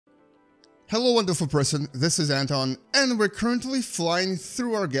Hello wonderful person, this is Anton, and we're currently flying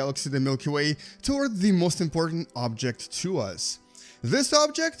through our galaxy, the Milky Way, toward the most important object to us. This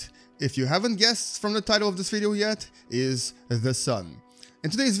object, if you haven't guessed from the title of this video yet, is the Sun. In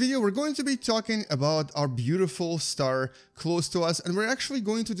today's video, we're going to be talking about our beautiful star close to us, and we're actually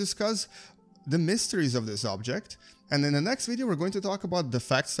going to discuss the mysteries of this object. And in the next video, we're going to talk about the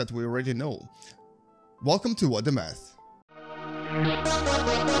facts that we already know. Welcome to What the Math.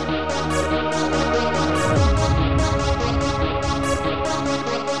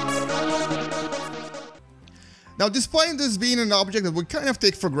 Now, despite this being an object that we kind of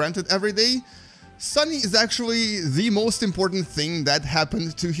take for granted every day, Sun is actually the most important thing that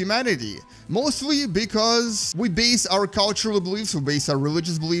happened to humanity. Mostly because we base our cultural beliefs, we base our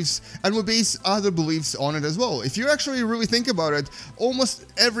religious beliefs, and we base other beliefs on it as well. If you actually really think about it,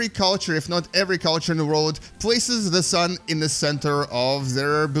 almost every culture, if not every culture in the world, places the Sun in the center of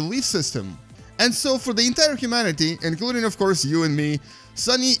their belief system. And so for the entire humanity, including of course you and me,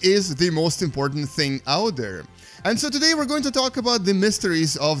 Sunny is the most important thing out there. And so today we're going to talk about the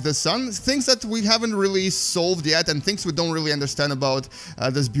mysteries of the Sun, things that we haven't really solved yet and things we don't really understand about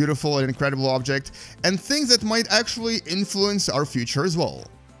this beautiful and incredible object, and things that might actually influence our future as well.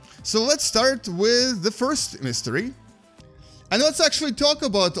 So let's start with the first mystery. And let's actually talk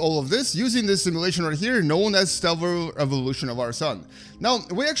about all of this using this simulation right here known as stellar evolution of our Sun. Now,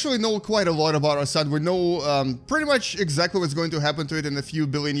 we actually know quite a lot about our Sun. We know pretty much exactly what's going to happen to it in a few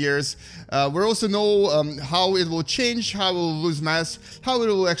billion years. We also know how it will change, how it will lose mass, how it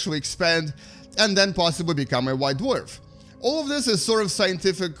will actually expand, and then possibly become a white dwarf. All of this is sort of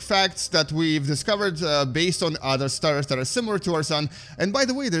scientific facts that we've discovered based on other stars that are similar to our Sun. And by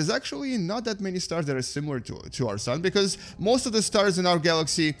the way, there's actually not that many stars that are similar to our Sun, because most of the stars in our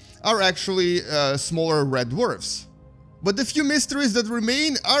galaxy are actually smaller red dwarfs. But the few mysteries that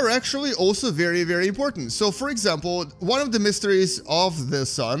remain are actually also very, very important. So for example, one of the mysteries of the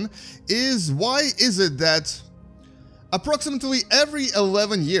Sun is, why is it that approximately every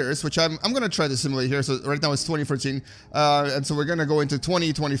 11 years, which I'm going to try to simulate here, so right now it's 2014, and so we're going to go into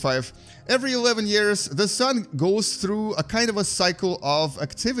 2025. Every 11 years, the Sun goes through a kind of a cycle of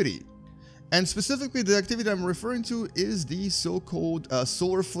activity. And specifically, the activity I'm referring to is the so-called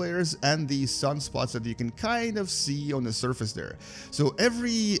solar flares and the sunspots that you can kind of see on the surface there. So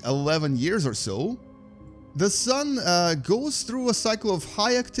every 11 years or so, the Sun goes through a cycle of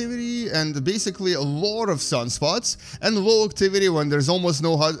high activity and basically a lot of sunspots, and low activity when there's almost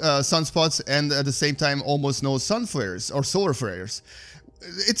no sunspots and at the same time almost no sun flares or solar flares.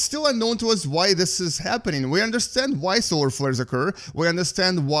 It's still unknown to us why this is happening. We understand why solar flares occur, we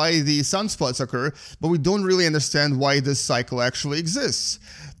understand why the sunspots occur, but we don't really understand why this cycle actually exists.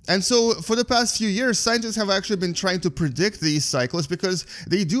 And so for the past few years, scientists have actually been trying to predict these cycles because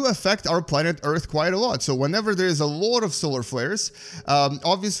they do affect our planet Earth quite a lot. So whenever there is a lot of solar flares,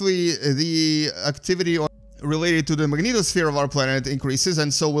 obviously the activity related to the magnetosphere of our planet increases,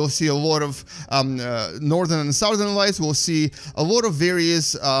 and so we'll see a lot of northern and southern lights. We'll see a lot of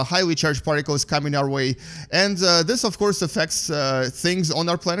various highly charged particles coming our way, and this of course affects things on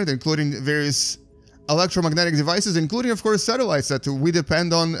our planet, including various electromagnetic devices, including of course satellites that we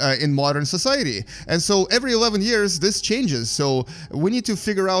depend on in modern society. And so every 11 years this changes, so we need to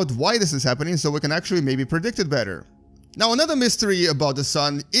figure out why this is happening so we can actually maybe predict it better. Now, another mystery about the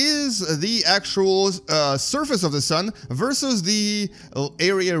Sun is the actual surface of the Sun versus the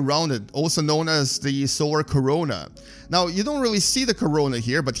area around it, also known as the solar corona. Now, you don't really see the corona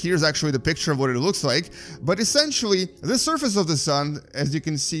here, but here's actually the picture of what it looks like. But essentially, the surface of the Sun, as you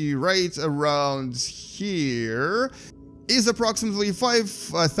can see right around here, is approximately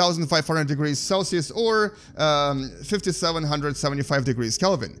 5,500 degrees Celsius or 5,775 degrees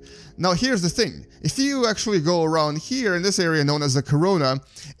Kelvin. Now here's the thing, if you actually go around here in this area known as the corona,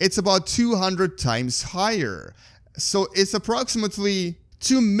 it's about 200 times higher. So it's approximately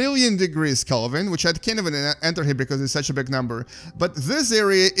 2 million degrees Kelvin, which I can't even enter here because it's such a big number, but this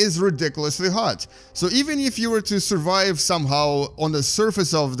area is ridiculously hot. So even if you were to survive somehow on the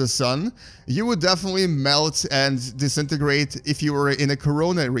surface of the Sun, you would definitely melt and disintegrate if you were in a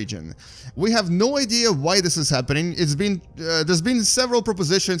corona region. We have no idea why this is happening. It's been there's been several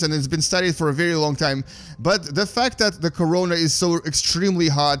propositions and it's been studied for a very long time, but the fact that the corona is so extremely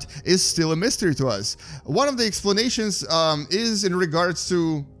hot is still a mystery to us. One of the explanations is in regards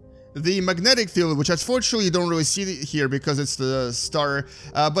to the magnetic field, which unfortunately you don't really see here because it's the star,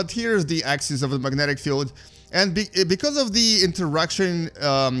 but here's the axis of the magnetic field. And because of the interaction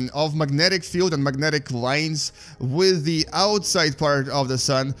of magnetic field and magnetic lines with the outside part of the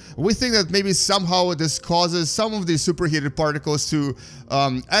sun, we think that maybe somehow this causes some of these superheated particles to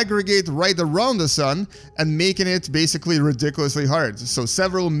aggregate right around the sun and making it basically ridiculously hot. So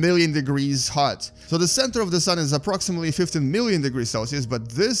several million degrees hot. So the center of the sun is approximately 15 million degrees Celsius, but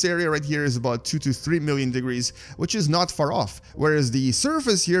this area right here is about 2 to 3 million degrees, which is not far off. Whereas the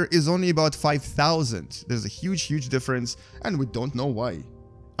surface here is only about 5,000. There's a huge difference, and we don't know why.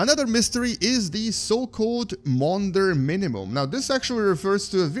 Another mystery is the so-called Maunder minimum. Now, this actually refers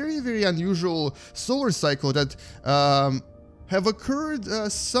to a very unusual solar cycle that have occurred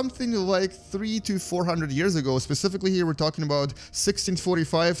something like 300 to 400 years ago. Specifically here we're talking about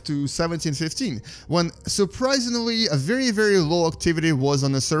 1645 to 1715, when surprisingly a very low activity was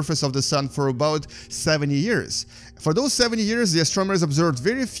on the surface of the sun for about 70 years. For those 70 years, the astronomers observed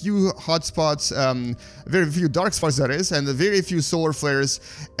very few hotspots, very few dark spots that is, and very few solar flares.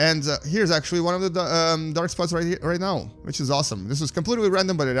 And here's actually one of the dark spots right now, which is awesome. This was completely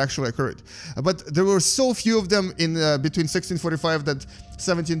random, but it actually occurred. But there were so few of them in between 1645 and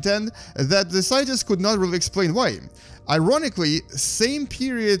 1710 that the scientists could not really explain why. Ironically, same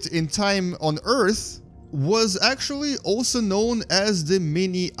period in time on Earth was actually also known as the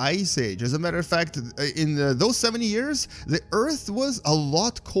mini ice age. As a matter of fact, in those 70 years, the Earth was a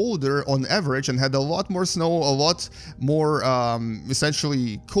lot colder on average and had a lot more snow, a lot more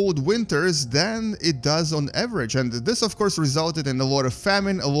essentially cold winters than it does on average. And this of course resulted in a lot of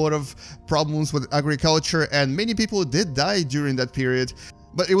famine, a lot of problems with agriculture, and many people did die during that period.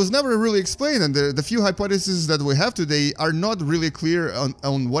 But it was never really explained, and the few hypotheses that we have today are not really clear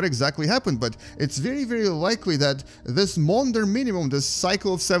on what exactly happened. But it's very likely that this Maunder minimum, this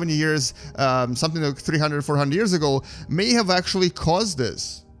cycle of 70 years, something like 300, 400 years ago, may have actually caused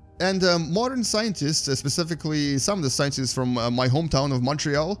this. And modern scientists, specifically some of the scientists from my hometown of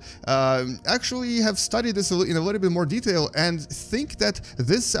Montreal, actually have studied this in a little bit more detail and think that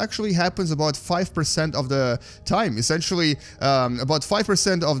this actually happens about 5% of the time. Essentially, about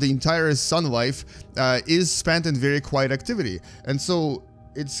 5% of the entire sun life is spent in very quiet activity. And so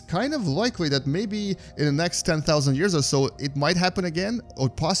it's kind of likely that maybe in the next 10,000 years or so, it might happen again, or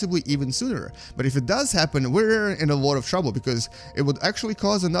possibly even sooner. But if it does happen, we're in a lot of trouble, because it would actually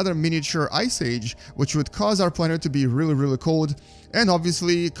cause another miniature ice age, which would cause our planet to be really cold, and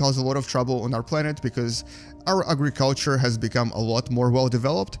obviously cause a lot of trouble on our planet, because our agriculture has become a lot more well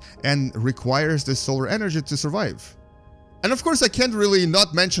developed and requires this solar energy to survive. And of course, I can't really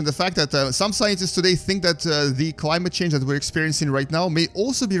not mention the fact that some scientists today think that the climate change that we're experiencing right now may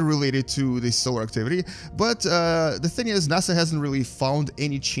also be related to the solar activity. But the thing is, NASA hasn't really found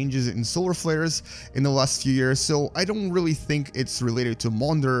any changes in solar flares in the last few years, so I don't really think it's related to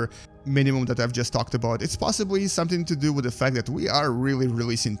Maunder minimum that I've just talked about. It's possibly something to do with the fact that we are really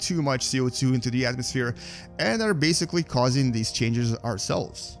releasing too much CO2 into the atmosphere and are basically causing these changes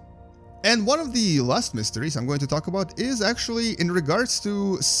ourselves. And one of the last mysteries I'm going to talk about is actually in regards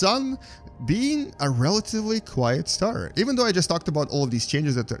to Sun being a relatively quiet star. Even though I just talked about all of these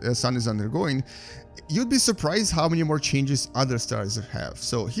changes that the Sun is undergoing, you'd be surprised how many more changes other stars have.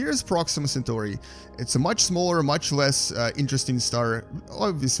 So here's Proxima Centauri. It's a much smaller, much less interesting star.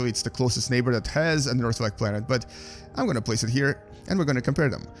 Obviously, it's the closest neighbor that has an Earth-like planet, but I'm going to place it here and we're going to compare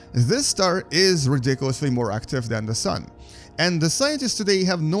them. This star is ridiculously more active than the Sun. And the scientists today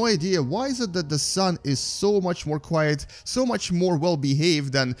have no idea why is it that the Sun is so much more quiet, so much more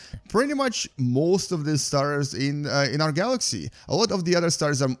well-behaved than pretty much most of the stars in our galaxy. A lot of the other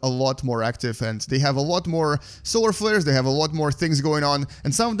stars are a lot more active, and they have a lot more solar flares, they have a lot more things going on,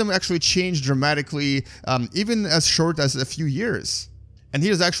 and some of them actually change dramatically, even as short as a few years. And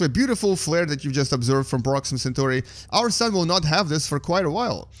here's actually a beautiful flare that you just observed from Proxima Centauri. Our Sun will not have this for quite a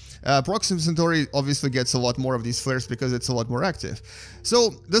while. Proxima Centauri obviously gets a lot more of these flares because it's a lot more active.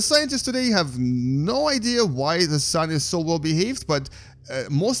 So the scientists today have no idea why the Sun is so well behaved, but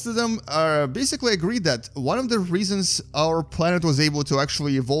most of them are basically agreed that one of the reasons our planet was able to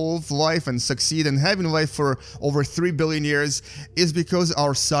actually evolve life and succeed in having life for over 3 billion years is because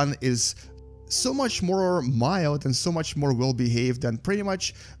our Sun is so much more mild and so much more well-behaved than pretty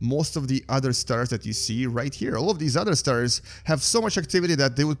much most of the other stars that you see right here. All of these other stars have so much activity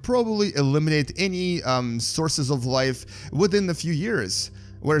that they would probably eliminate any sources of life within a few years.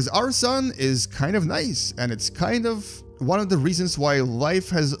 Whereas our Sun is kind of nice, and it's kind of one of the reasons why life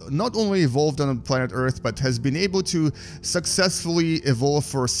has not only evolved on planet Earth, but has been able to successfully evolve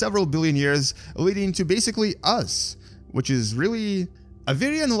for several billion years, leading to basically us, which is really a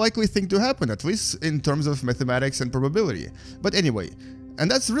very unlikely thing to happen, at least in terms of mathematics and probability. But anyway, And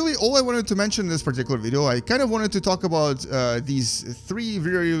that's really all I wanted to mention in this particular video. I kind of wanted to talk about these three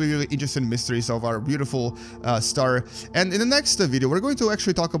really interesting mysteries of our beautiful star. And in the next video, we're going to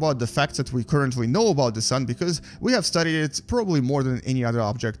actually talk about the facts that we currently know about the sun, because we have studied it probably more than any other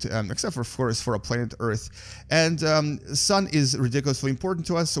object, except for, of course, for a planet Earth. And sun is ridiculously important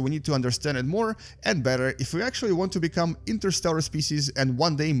to us, so we need to understand it more and better if we actually want to become interstellar species and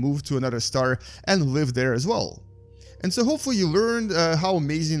one day move to another star and live there as well. And so hopefully you learned how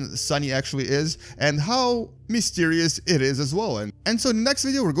amazing Sunny actually is and how mysterious it is as well. And so in the next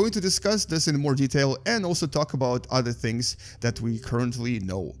video, we're going to discuss this in more detail and also talk about other things that we currently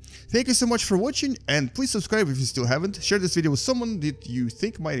know. Thank you so much for watching, and please subscribe if you still haven't. Share this video with someone that you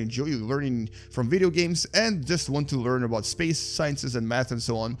think might enjoy learning from video games and just want to learn about space, sciences, and math and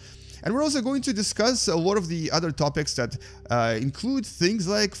so on. And we're also going to discuss a lot of the other topics that include things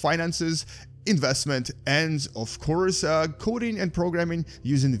like finances, investment, and of course coding and programming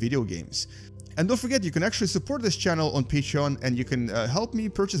using video games. And don't forget, you can actually support this channel on Patreon, and you can help me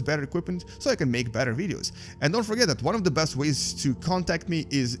purchase better equipment so I can make better videos. And don't forget that one of the best ways to contact me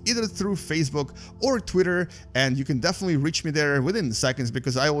is either through Facebook or Twitter, and you can definitely reach me there within seconds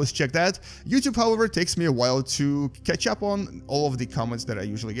because I always check that. YouTube, however, takes me a while to catch up on all of the comments that I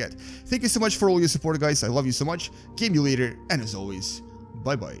usually get. Thank you so much for all your support, guys. I love you so much. Game you later, and as always,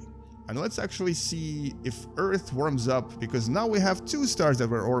 bye-bye. And let's actually see if Earth warms up, because now we have two stars that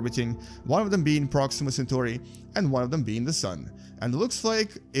we're orbiting, one of them being Proxima Centauri and one of them being the Sun. And it looks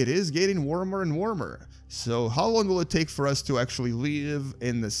like it is getting warmer and warmer. So how long will it take for us to actually live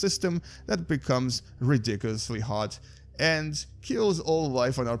in the system that becomes ridiculously hot and kills all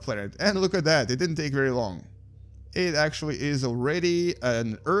life on our planet? And look at that, it didn't take very long. It actually is already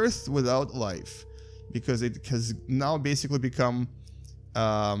an Earth without life, because it has now basically become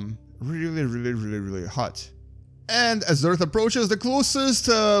really hot. And as Earth approaches the closest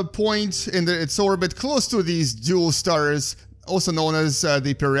point in its orbit, close to these dual stars, also known as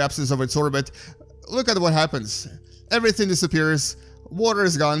the periapsis of its orbit, look at what happens. Everything disappears, water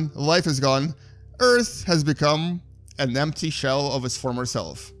is gone, life is gone, Earth has become an empty shell of its former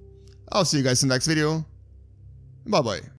self. I'll see you guys in the next video. Bye bye.